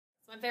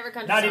My favorite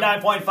country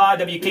 99.5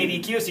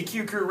 WKDQ. It's the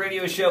Q Crew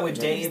radio show with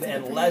Dave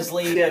and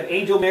Leslie. We have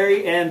Angel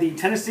Mary and the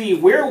Tennessee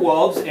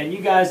Werewolves, and you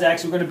guys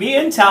actually are going to be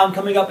in town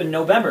coming up in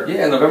November.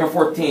 Yeah, November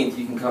 14th,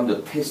 you can come to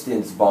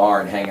Pistons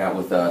Bar and hang out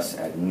with us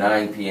at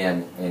 9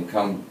 p.m. and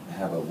come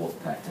have a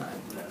Wolfpack time.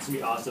 That's going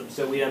to be awesome.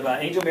 So we have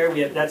Angel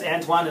Mary, that's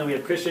Antoine, and we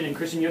have Christian, and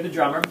Christian, you're the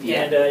drummer.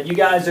 Yeah. And you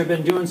guys have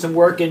been doing some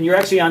work, and you're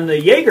actually on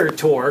the Jaeger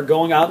tour,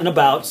 going out and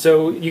about.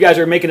 So you guys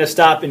are making a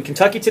stop in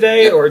Kentucky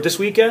today, or this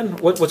weekend?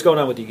 What's going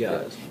on with you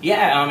guys? Yeah,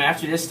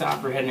 after this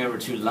stop, we're heading over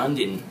to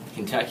London,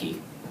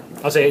 Kentucky.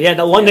 I'll say,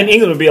 yeah, London,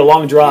 England would be a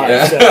long drive,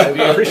 yeah. So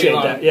we appreciate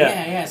that.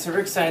 Yeah, so we're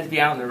excited to be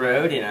out on the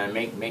road and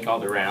make all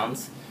the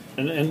rounds.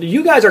 And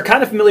you guys are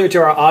kind of familiar to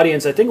our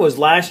audience. I think it was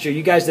last year,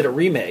 you guys did a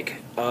remake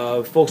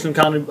of Folsom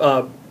County...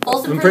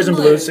 Folsom Prison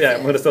Blues, yeah,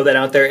 I'm going to throw that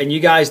out there. And you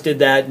guys did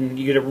that, and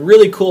you did a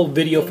really cool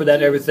video for that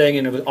and everything,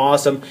 and it was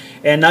awesome.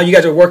 And now you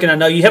guys are working on,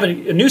 now you have a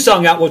new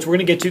song out, which we're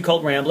going to get to,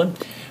 called Ramblin'.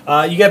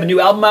 You have a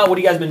new album out. What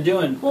have you guys been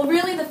doing? Well,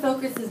 really the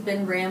focus has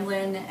been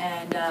Ramblin',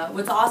 and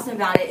what's awesome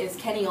about it is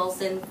Kenny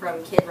Olson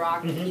from Kid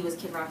Rock, he was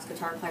Kid Rock's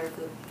guitar player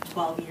for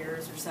 12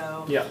 years or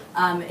so,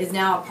 is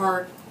now a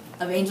part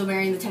of Angel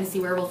Mary and the Tennessee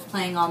Werewolves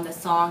playing on the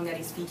song that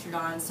he's featured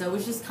on. So it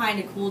was just kind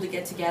of cool to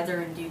get together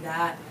and do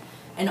that.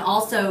 And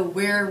also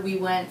where we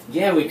went.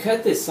 Yeah, we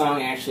cut this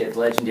song actually at the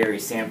legendary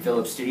Sam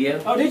Phillips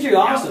studio. Oh, did you?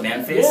 Awesome. Out in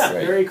Memphis. Yeah,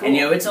 very cool. And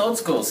it's old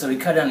school, so we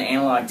cut it on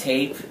analog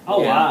tape.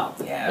 Oh, wow.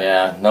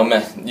 Yeah, no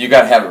mess. You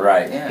got to have it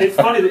right. Yeah. It's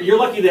funny that you're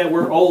lucky that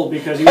we're old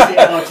because you see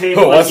analog tape.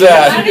 What's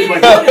that?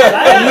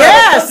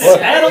 Yes!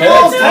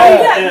 Analog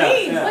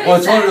tape! Well,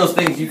 it's one of those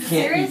things you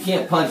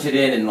can't punch it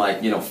in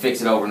and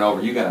fix it over and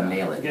over. You got to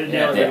nail it. You got to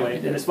nail it anyway.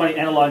 And it's funny,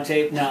 analog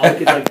tape now,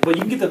 but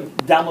you can get the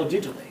download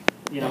digitally.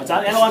 It's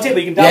on analog tape,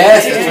 but you can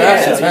download it.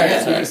 That's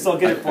right. So you can still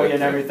get it for you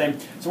and everything.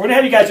 So we're going to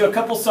have you guys do a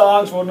couple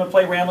songs. We're going to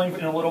play Rambling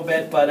in a little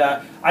bit. But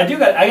I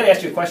got to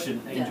ask you a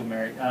question, Angel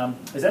Mary.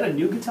 Is that a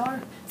new guitar?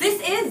 This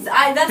is.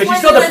 Because you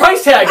still have the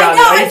price tag on it.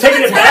 Are you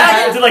taking it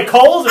back? Is it like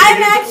Kohl's?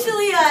 I'm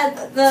actually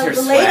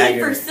the lady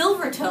for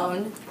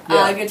Silvertone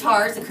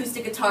guitars,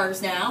 acoustic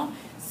guitars now.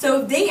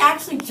 So they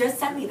actually just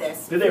sent me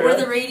this for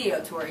the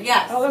radio tour.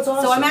 Yes. Oh, that's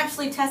awesome. So I'm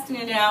actually testing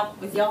it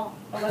out with y'all.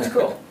 Oh, that's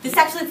cool. This is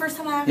actually the first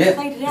time I ever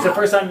played it out. Is it the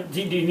first time?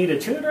 Do you need to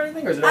tune it or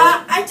anything? Or is it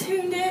I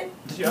tuned it.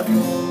 Did you?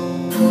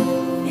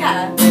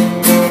 Yeah.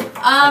 Okay.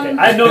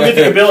 I have no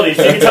music ability,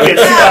 so you can tell me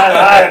it's too bad.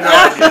 I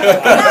have no idea.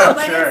 No,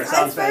 but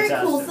Sure, it's very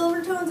cool.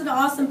 Silvertone's an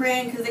awesome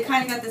brand because they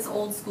kind of got this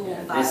old school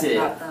vibe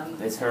about them.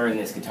 It's her and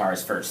this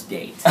guitar's first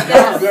date.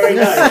 Yes. Very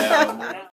nice.